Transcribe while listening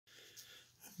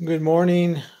Good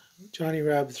morning, Johnny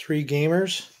Reb III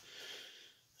gamers.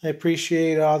 I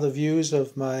appreciate all the views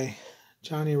of my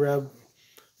Johnny Reb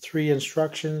III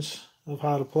instructions of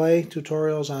how to play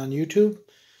tutorials on YouTube.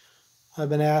 I've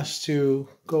been asked to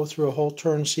go through a whole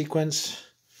turn sequence,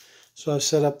 so I've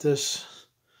set up this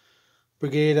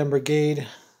brigade on brigade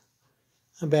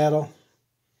battle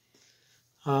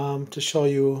to show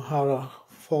you how a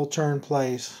full turn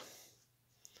plays.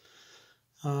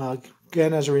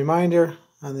 Again, as a reminder,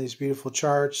 on these beautiful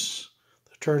charts,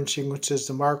 the turn sequences,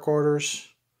 the mark orders,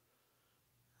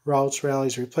 routes,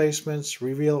 rallies, replacements,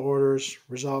 reveal orders,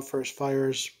 resolve first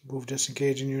fires, move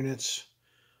disengaging units,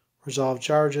 resolve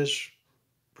charges,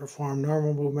 perform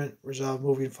normal movement, resolve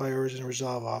moving fires, and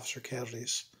resolve officer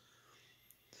casualties.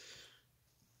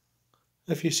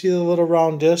 If you see the little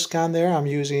round disc on there, I'm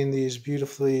using these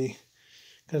beautifully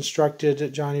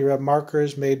constructed Johnny Reb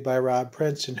markers made by Rob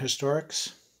Prince in Historic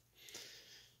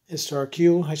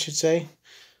Q, I should say,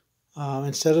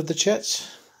 instead of the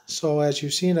chits. So as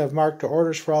you've seen, I've marked the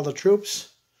orders for all the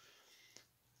troops.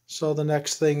 So the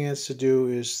next thing is to do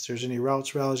is, if there's any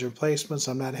routes, rallies, or replacements,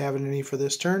 I'm not having any for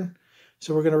this turn.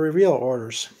 So we're going to reveal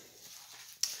orders.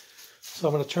 So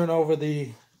I'm going to turn over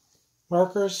the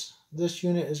markers. This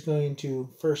unit is going to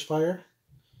first fire.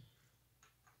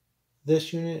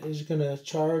 This unit is going to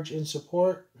charge in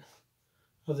support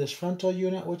of this frontal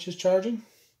unit, which is charging.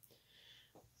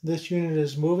 This unit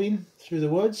is moving through the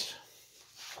woods.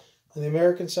 On the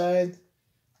American side,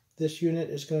 this unit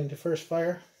is going to first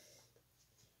fire.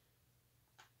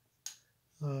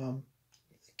 The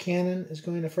cannon is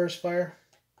going to first fire.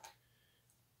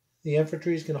 The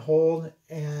infantry is going to hold,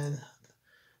 and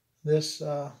this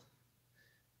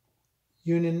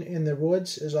unit in the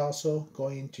woods is also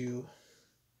going to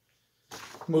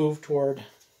move toward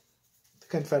the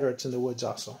Confederates in the woods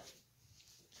also.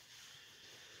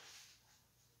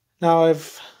 Now I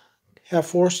have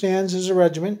 4 stands as a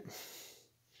regiment.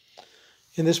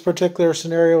 In this particular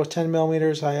scenario with 10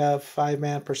 millimeters, I have 5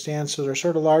 man per stand, so they're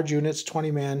sort of large units,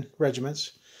 20-man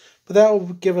regiments. But that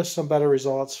will give us some better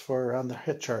results for on the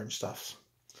hit chart and stuff.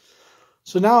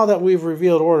 So now that we've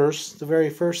revealed orders, the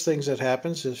very first things that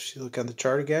happens, if you look on the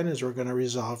chart again, is we're going to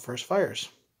resolve first fires.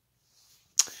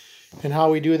 And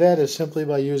how we do that is simply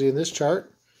by using this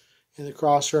chart in the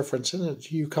cross-referencing.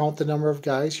 You count the number of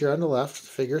guys here on the left, the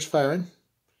figures firing,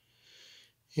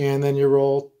 and then you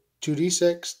roll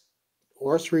 2d6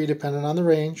 or 3 depending on the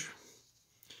range,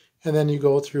 and then you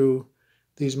go through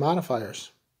these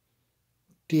modifiers,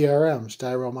 DRMs,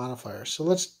 die roll modifiers. So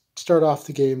let's start off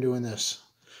the game doing this.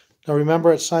 Now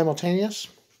remember, it's simultaneous.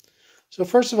 So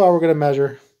first of all, we're going to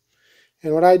measure,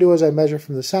 and what I do is I measure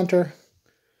from the center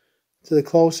to the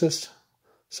closest.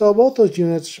 So both those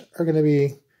units are going to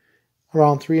be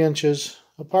around 3 inches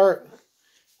apart,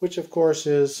 which of course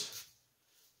is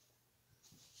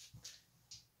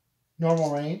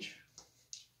normal range,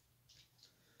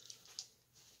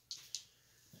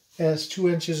 as 2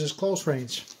 inches is close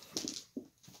range.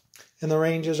 And the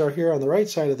ranges are here on the right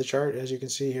side of the chart, as you can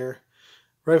see here.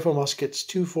 Rifle muskets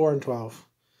 2, 4, and 12.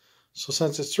 So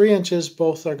since it's 3 inches,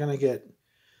 both are going to get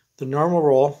the normal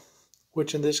roll,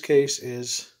 which in this case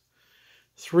is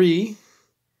 3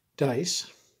 dice.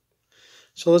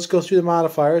 So let's go through the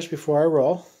modifiers before I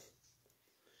roll.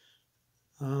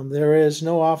 There is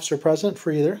no officer present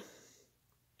for either.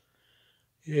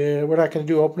 Yeah, we're not going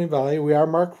to do opening volley. We are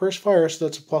marked first fire, so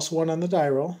that's a +1 on the die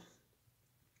roll.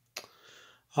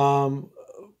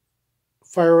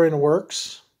 Firing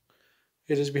works.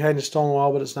 It is behind a stone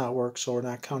wall, but it's not worked, so we're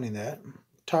not counting that.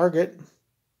 Target.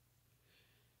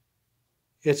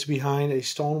 It's behind a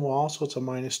stone wall, so it's a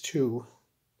 -2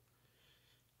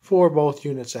 for both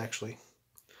units actually.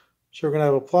 So we're going to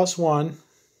have a +1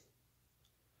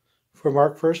 for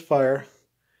mark first fire,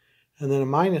 and then a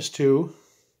 -2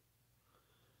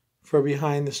 for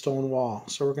behind the stone wall.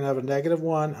 So we're going to have a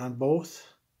 -1 on both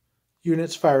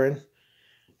units firing,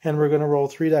 and we're going to roll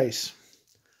 3 dice.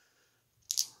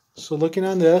 So looking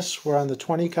on this, we're on the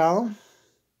 20 column,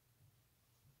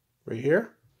 right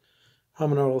here. I'm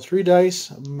going to roll 3 dice,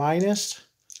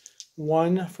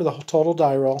 -1 for the total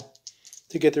die roll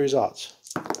to get the results.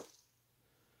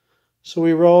 So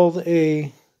we rolled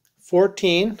a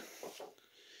 14,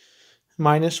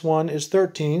 -1 is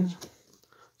 13.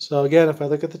 So again, if I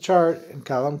look at the chart in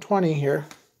column 20 here,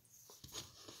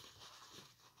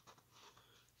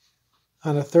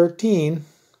 on a 13,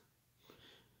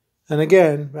 and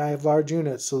again, I have large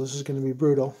units, so this is going to be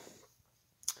brutal.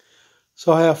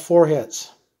 So I have 4 hits.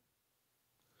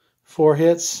 4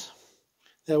 hits.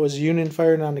 That was Union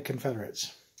firing on the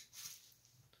Confederates.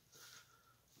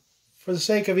 For the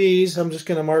sake of ease, I'm just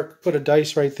going to put a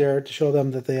dice right there to show them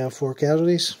that they have 4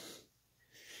 casualties.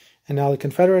 And now the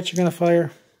Confederates are going to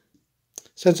fire.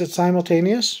 Since it's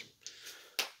simultaneous,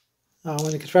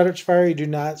 when the Confederates fire, you do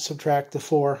not subtract the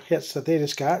 4 hits that they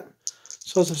just got.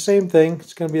 So it's the same thing.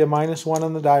 It's going to be a -1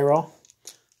 on the die roll.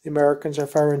 The Americans are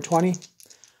firing 20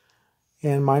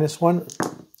 and -1.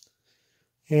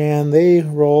 And they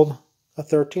rolled a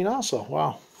 13 also.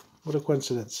 Wow, what a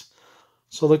coincidence.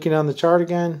 So looking on the chart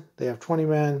again, they have 20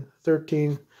 men,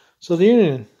 13. So the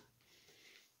Union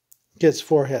gets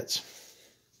 4 hits.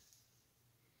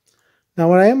 Now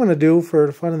what I am going to do for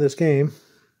the fun of this game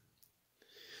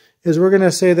is we're going to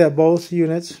say that both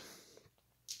units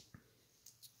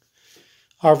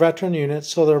are veteran units,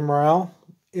 so their morale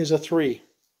is a 3.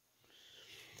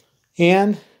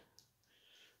 And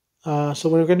so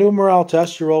when we're going to do a morale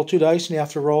test, you roll 2 dice and you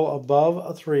have to roll above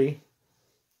a 3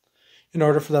 in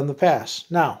order for them to pass.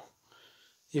 Now,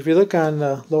 if you look on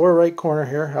the lower right corner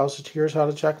here, here's how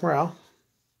to check morale.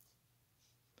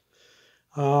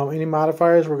 Any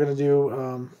modifiers, we're going to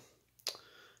do,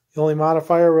 the only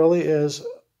modifier really is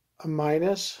a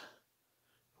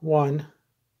 -1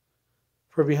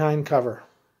 for behind cover.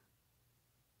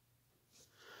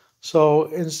 So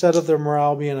instead of their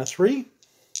morale being a 3,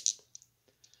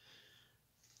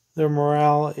 their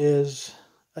morale is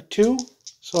a 2,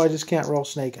 so I just can't roll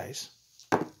snake eyes.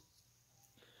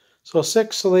 So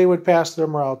 6, so they would pass their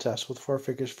morale test with 4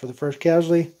 figures for the first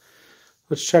casualty.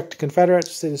 Let's check the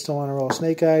Confederates. They just don't want to roll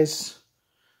snake eyes.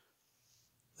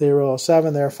 They roll a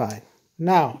 7, they're fine.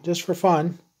 Now, just for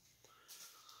fun,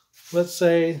 let's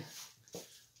say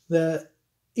that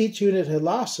each unit had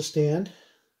lost a stand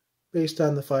based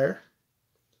on the fire.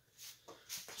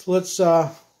 So let's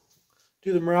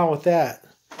do the morale with that.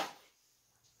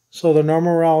 So the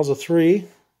normal morale is a 3.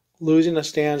 Losing a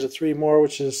stand is a 3 more,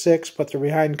 which is a 6, but they're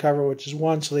behind cover, which is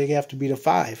 1, so they have to beat a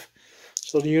 5.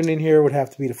 So the Union here would have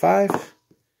to beat a 5,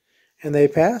 and they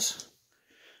pass.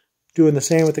 Doing the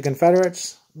same with the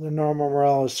Confederates. The normal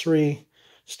morale is 3.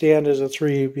 Stand is a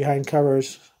 3, behind cover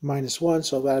is -1,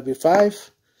 so that would be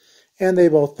 5. And they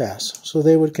both pass. So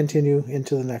they would continue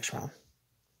into the next round.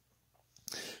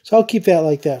 So I'll keep that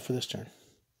like that for this turn.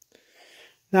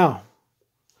 Now,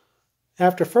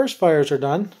 after first fires are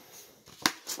done,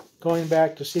 going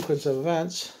back to sequence of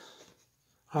events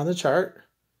on the chart,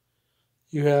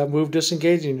 you have moved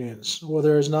disengaging units. Well,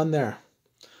 there is none there.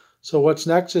 So what's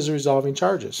next is resolving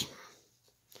charges.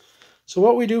 So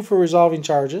what we do for resolving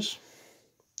charges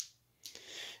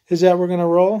is that we're going to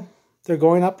roll. They're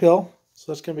going uphill,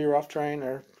 so that's going to be rough terrain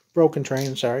or broken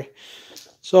terrain, sorry.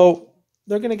 So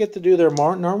they're going to get to do their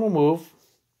normal move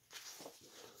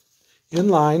in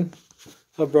line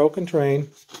of broken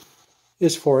terrain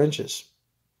is 4 inches.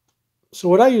 So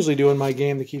what I usually do in my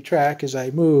game to keep track is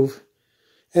I move,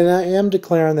 and I am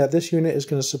declaring that this unit is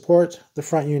going to support the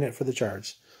front unit for the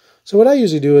charge. So what I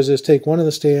usually do is just take one of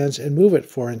the stands and move it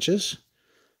 4 inches.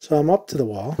 So I'm up to the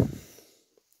wall.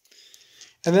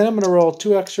 And then I'm going to roll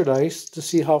 2 extra dice to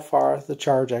see how far the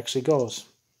charge actually goes.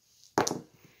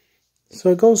 So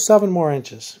it goes 7 more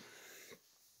inches.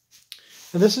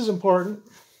 And this is important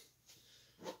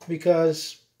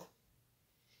because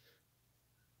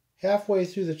halfway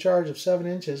through the charge of 7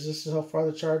 inches, this is how far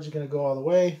the charge is going to go all the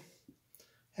way.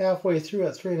 Halfway through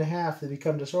at 3.5, they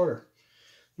become disorder.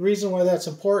 The reason why that's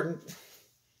important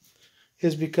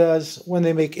is because when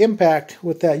they make impact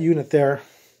with that unit there,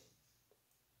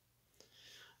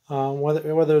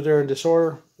 whether they're in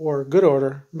disorder or good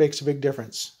order, makes a big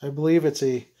difference. I believe it's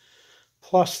a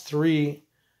 +3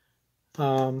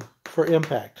 for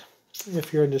impact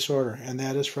if you're in disorder, and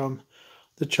that is from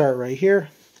the chart right here.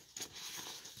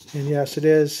 And yes, it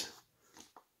is.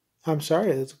 I'm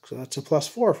sorry, that's a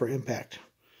 +4 for impact.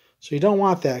 So you don't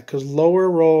want that because lower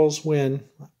rolls win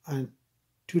on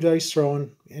 2 dice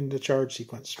thrown in the charge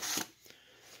sequence.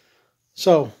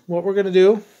 So what we're going to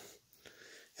do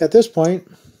at this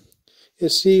point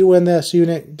is see when this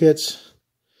unit gets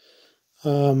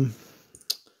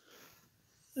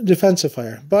defensive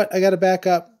fire. But I got to back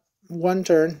up 1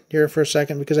 turn here for a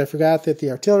second because I forgot that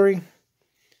the artillery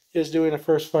is doing a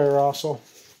first fire also.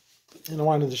 And I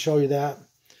wanted to show you that.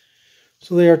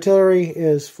 So the artillery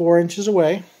is 4 inches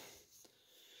away.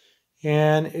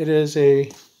 And it is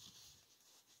a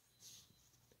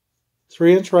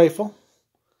 3-inch rifle.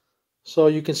 So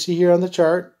you can see here on the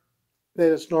chart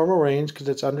that it's normal range because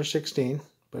it's under 16.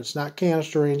 But it's not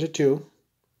canister range at 2.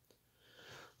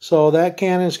 So that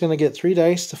cannon is going to get 3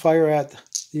 dice to fire at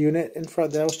the unit in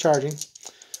front that was charging.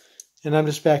 And I'm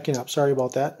just backing up. Sorry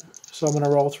about that. So I'm going to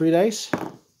roll 3 dice.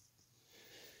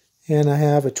 And I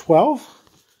have a 12.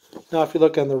 Now if you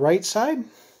look on the right side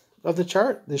of the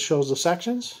chart. This shows the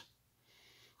sections.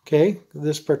 Okay,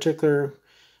 this particular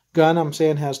gun I'm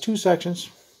saying has 2 sections.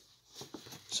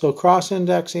 So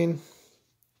cross-indexing,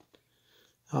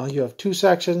 you have 2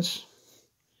 sections,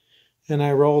 and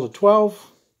I rolled a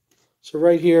 12. So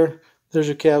right here, there's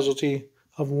a casualty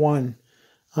of 1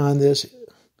 on this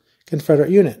Confederate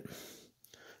unit.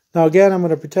 Now again, I'm going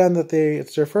to pretend that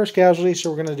it's their first casualty, so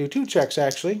we're going to do 2 checks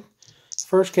actually.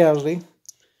 First casualty,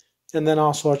 and then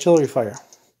also artillery fire.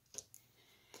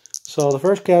 So the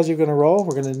first casualty we're going to roll,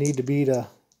 we're going to need to beat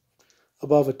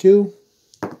above a 2.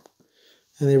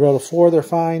 And they rolled a 4, they're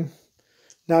fine.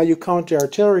 Now you count the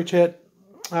artillery hit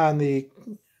on the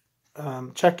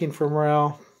checking for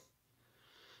morale.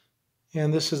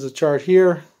 And this is the chart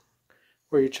here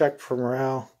where you check for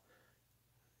morale.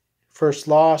 First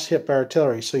loss, hit by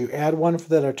artillery. So you add 1 for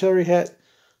that artillery hit.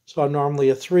 So I'm normally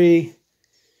a 3.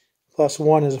 Plus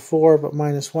 1 is a 4, but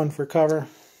minus 1 for cover.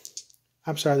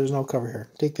 I'm sorry, there's no cover here.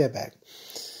 Take that back.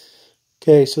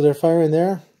 Okay, so they're firing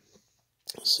there.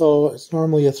 So it's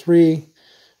normally a 3.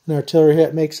 An artillery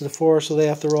hit makes it a 4, so they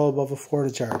have to roll above a 4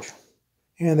 to charge.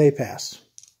 And they pass.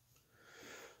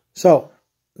 So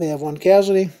they have 1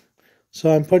 casualty. So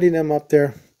I'm putting them up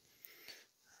there.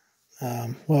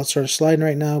 Well, it's sort of sliding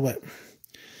right now, but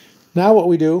now what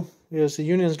we do is the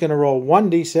Union is going to roll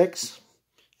 1d6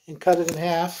 and cut it in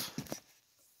half.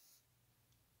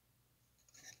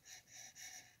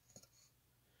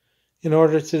 In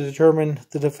order to determine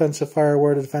the defensive fire,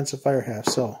 where the defensive fire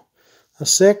has. So a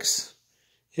 6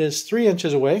 is 3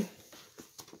 inches away,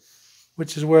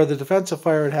 which is where the defensive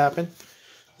fire would happen.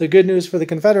 The good news for the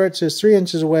Confederates is 3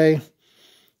 inches away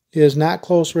is not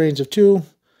close range of 2,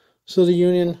 so the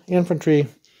Union infantry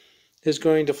is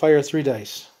going to fire 3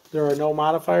 dice. There are no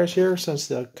modifiers here since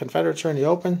the Confederates are in the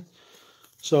open.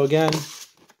 So again,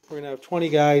 we're going to have 20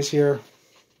 guys here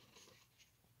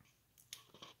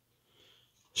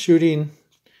shooting,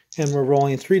 and we're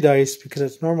rolling 3 dice because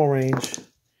it's normal range.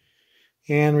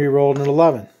 And we rolled an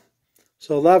 11.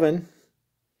 So 11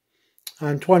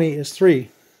 on 20 is 3.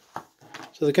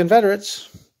 So the Confederates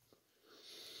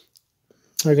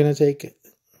are going to take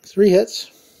 3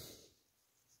 hits.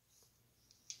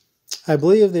 I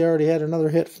believe they already had another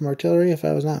hit from artillery, if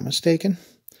I was not mistaken.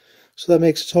 So that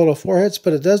makes a total of 4 hits,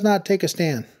 but it does not take a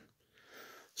stand.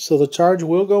 So the charge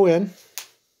will go in.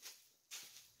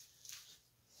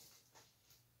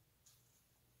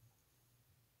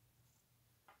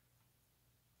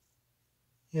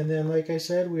 And then, like I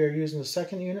said, we are using the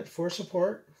 2nd unit for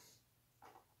support.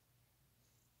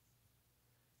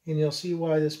 And you'll see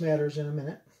why this matters in a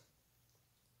minute.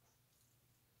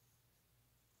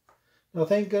 Now,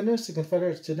 thank goodness the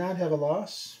Confederates did not have a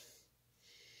loss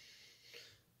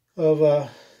of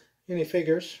any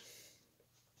figures.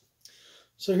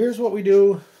 So here's what we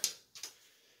do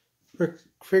for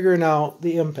figuring out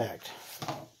the impact.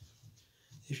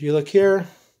 If you look here,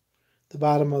 the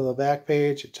bottom of the back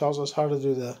page, it tells us how to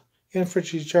do the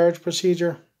infantry charge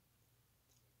procedure.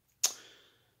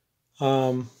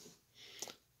 So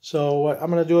what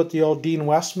I'm going to do it the old Dean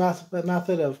West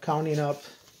method of counting up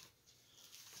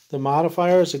the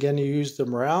modifiers. Again, you use the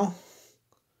morale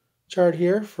chart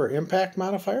here for impact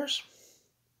modifiers.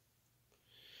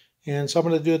 And so I'm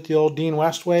going to do it the old Dean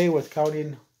West way with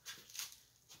counting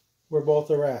where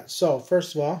both are at. So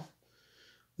first of all,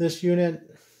 this unit,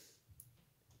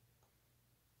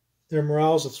 their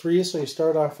morale is a 3, so you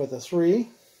start off with a 3.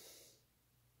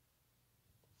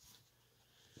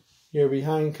 You're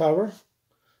behind cover,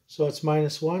 so it's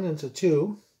 -1 into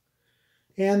 2.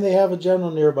 And they have a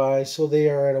general nearby, so they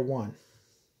are at a 1.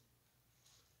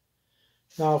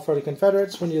 Now for the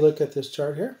Confederates, when you look at this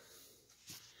chart here,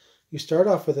 you start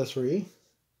off with a 3.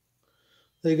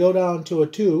 They go down to a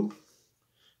 2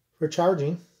 for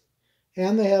charging,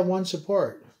 and they have 1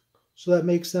 support, so that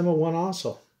makes them a 1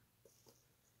 also.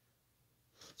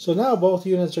 So now both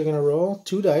units are going to roll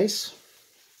 2 dice,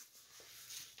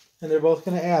 and they're both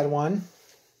going to add 1,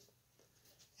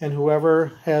 and whoever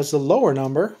has the lower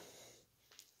number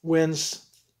wins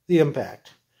the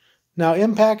impact. Now,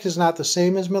 impact is not the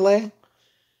same as melee.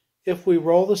 If we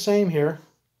roll the same here,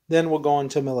 then we'll go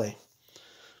into melee.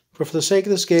 But for the sake of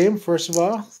this game, first of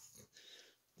all,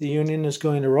 the Union is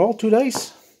going to roll 2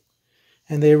 dice,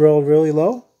 and they rolled really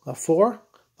low, a 4,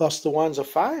 plus the 1's a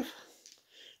 5.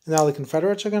 And now the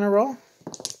Confederates are going to roll,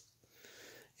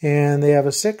 and they have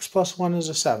a 6 plus 1 is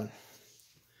a 7.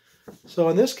 So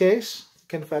in this case, the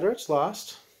Confederates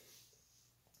lost.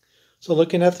 So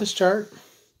looking at this chart,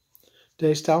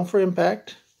 dice down for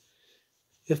impact.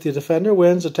 If the defender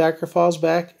wins, attacker falls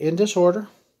back in disorder.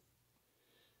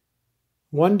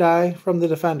 1 die from the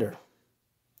defender.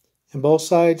 And both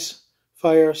sides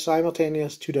fire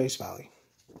simultaneous 2-dice volley.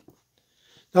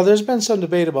 Now there's been some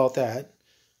debate about that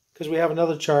because we have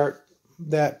another chart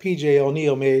that P.J.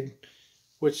 O'Neill made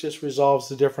which just resolves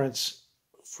the difference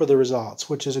for the results,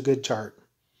 which is a good chart.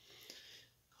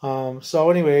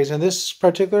 So anyways, in this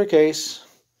particular case,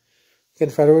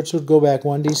 Confederates would go back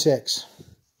 1d6.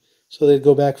 So they'd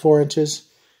go back 4 inches.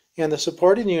 And the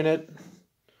supporting unit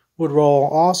would roll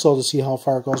also to see how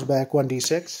far it goes back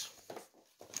 1d6.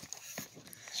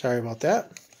 Sorry about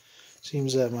that.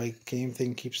 Seems that my game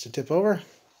thing keeps the tip over.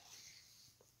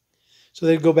 So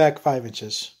they'd go back 5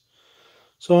 inches.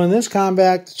 So in this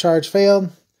combat, the charge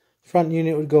failed. Front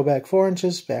unit would go back 4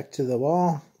 inches back to the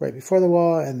wall, right before the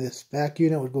wall, and this back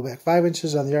unit would go back 5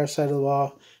 inches on the other side of the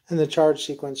wall, and the charge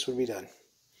sequence would be done.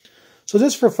 So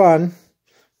just for fun,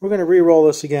 we're going to re-roll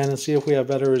this again and see if we have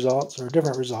better results or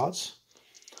different results.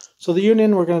 So the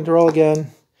Union, we're going to roll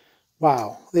again.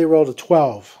 Wow, they rolled a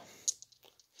 12.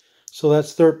 So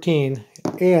that's 13,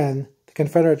 and the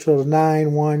Confederates rolled a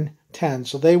 9, 1, 10,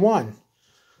 so they won.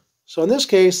 So in this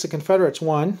case, the Confederates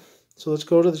won. So let's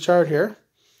go to the chart here.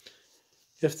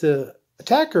 If the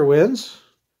attacker wins,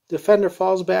 the defender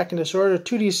falls back into sorta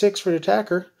 2d6 for the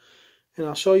attacker. And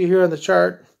I'll show you here on the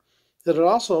chart that it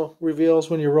also reveals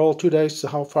when you roll 2 dice to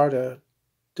how far the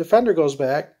defender goes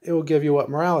back, it will give you what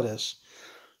morale it is.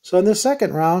 So in this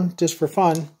second round, just for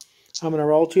fun, I'm going to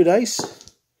roll 2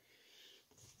 dice.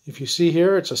 If you see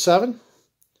here, it's a 7.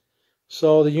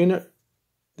 So the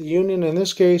Union in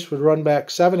this case would run back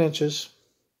 7 inches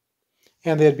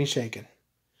and they'd be shaken.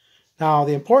 Now,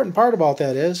 the important part about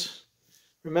that is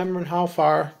remembering how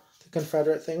far the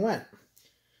Confederate thing went.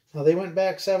 Now, they went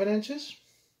back 7 inches.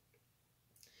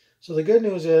 So the good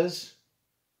news is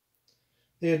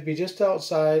they'd be just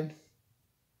outside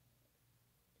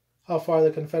how far the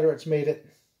Confederates made it.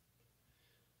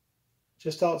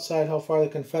 Just outside how far the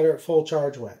Confederate full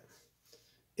charge went.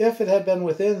 If it had been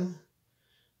within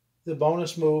the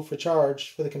bonus move for charge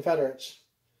for the Confederates,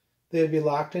 they'd be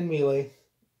locked in melee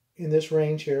in this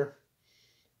range here.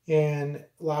 And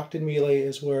locked in melee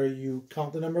is where you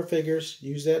count the number of figures,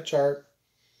 use that chart,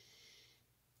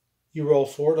 you roll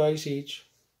 4 dice each,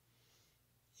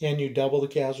 and you double the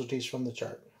casualties from the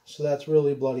chart. So that's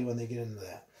really bloody when they get into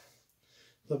that.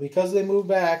 But because they move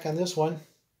back on this one,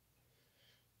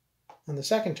 on the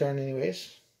second turn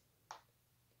anyways,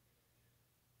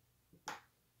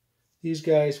 these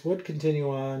guys would continue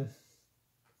on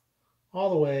all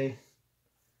the way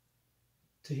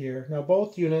to here. Now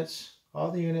both units, all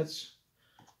the units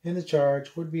in the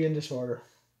charge would be in disorder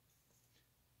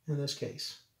in this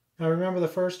case. Now remember the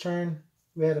first turn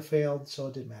we had a failed, so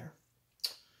it didn't matter.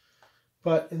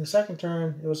 But in the second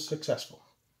turn it was successful.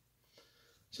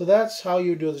 So that's how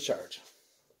you do the charge.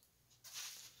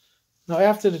 Now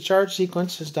after the charge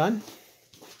sequence is done,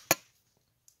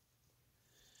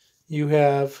 you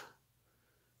have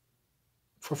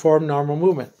performed normal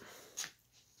movement.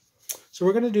 So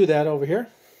we're going to do that over here.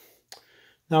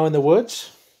 Now in the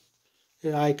woods,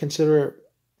 I consider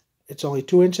it's only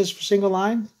 2 inches for single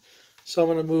line. So I'm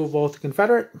going to move both the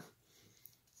Confederate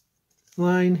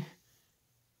line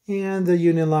and the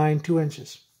Union line 2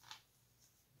 inches.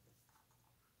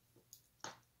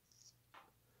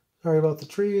 Sorry about the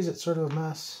trees, it's sort of a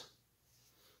mess.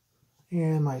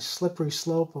 And my slippery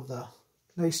slope of the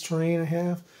nice terrain I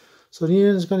have. So the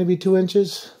Union is going to be 2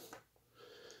 inches.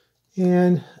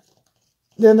 And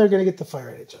then they're going to get to fire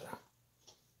at each other.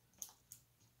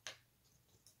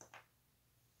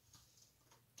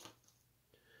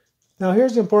 Now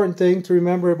here's the important thing to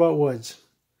remember about woods.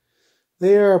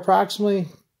 They are approximately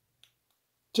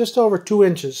just over 2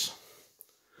 inches.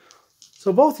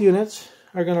 So both units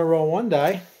are going to roll 1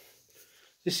 die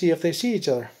to see if they see each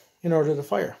other in order to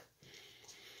fire.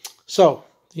 So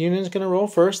the Union's going to roll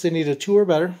first. They need a 2 or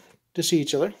better to see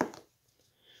each other.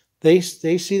 They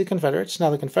see the Confederates. Now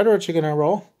the Confederates are going to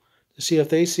roll to see if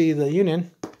they see the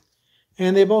Union,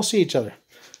 and they both see each other.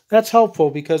 That's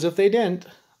helpful because if they didn't,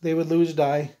 they would lose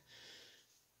die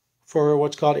for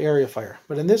what's called area fire.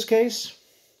 But in this case,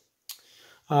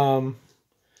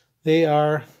 they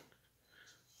are,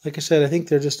 like I said, I think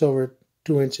they're just over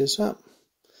 2 inches.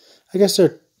 I guess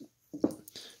we're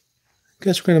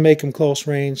going to make them close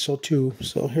range, so 2.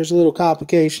 So here's a little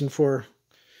complication for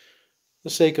the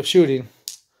sake of shooting.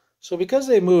 So because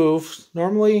they move,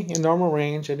 normally in normal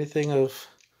range, anything of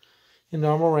in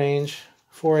normal range,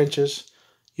 4 inches,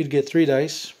 you'd get 3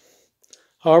 dice.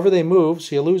 However they move,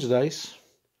 so you lose a dice.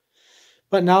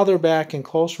 But now they're back in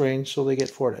close range, so they get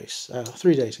 4 dice.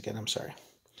 3 dice again, I'm sorry.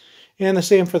 And the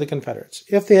same for the Confederates.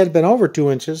 If they had been over 2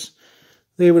 inches,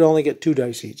 they would only get 2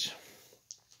 dice each.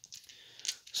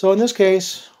 So in this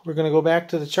case, we're going to go back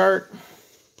to the chart.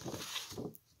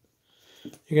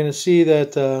 You're going to see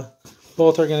that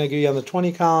both are going to be on the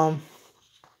 20 column.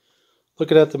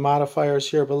 Looking at the modifiers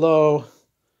here below,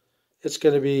 it's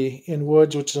going to be in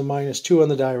woods, which is a -2 on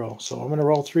the die roll. So I'm going to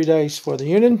roll 3 dice for the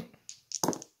Union.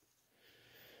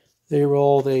 They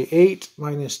rolled a 8,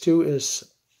 -2 is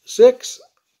 6.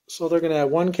 So they're going to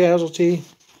have 1 casualty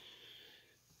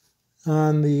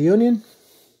on the Union.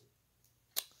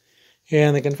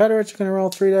 And the Confederates are going to roll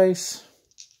 3 dice.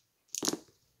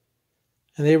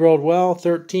 And they rolled well,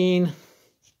 13.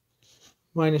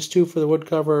 -2 for the wood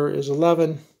cover is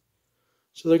 11.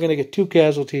 So they're going to get 2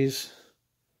 casualties.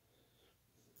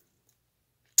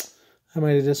 I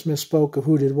might have just misspoke of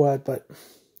who did what, but...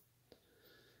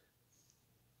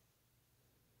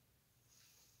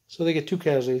 So they get 2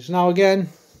 casualties. Now again,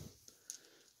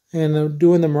 and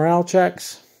doing the morale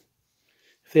checks,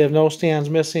 if they have no stands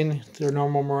missing, their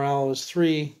normal morale is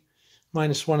 3,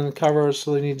 -1 in the covers,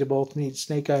 so they both need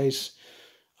snake eyes,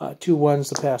 2 1s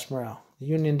to pass morale. The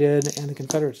Union did, and the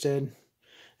Confederates did.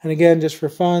 And again, just for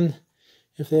fun,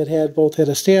 if they had both had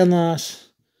a stand loss,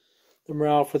 the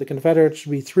morale for the Confederates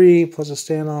would be 3, plus a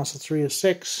stand loss of 3 is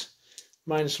 6,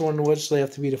 -1 in the woods, so they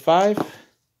have to beat a 5.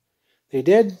 They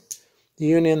did. The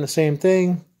Union, the same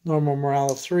thing, normal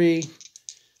morale of 3,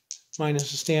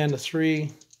 minus a stand of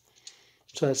 3.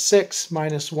 So that's 6,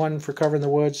 -1 for covering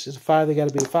the woods is a 5. They got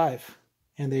to be a 5.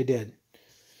 And they did.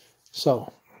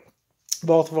 So,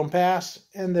 both of them passed,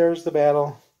 and there's the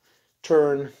battle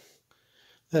turn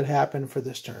that happened for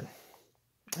this turn.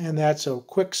 And that's a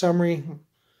quick summary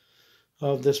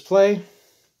of this play.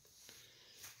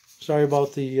 Sorry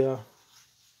about the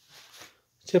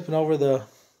tipping over the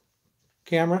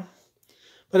camera.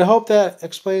 But I hope that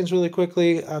explains really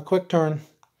quickly a quick turn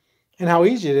and how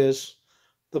easy it is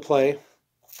to play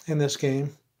in this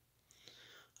game.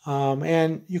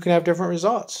 And you can have different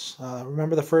results.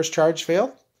 Remember, the first charge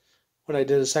failed. When I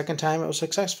did a second time, it was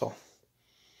successful.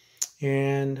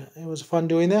 And it was fun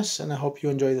doing this, and I hope you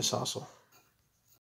enjoy this also.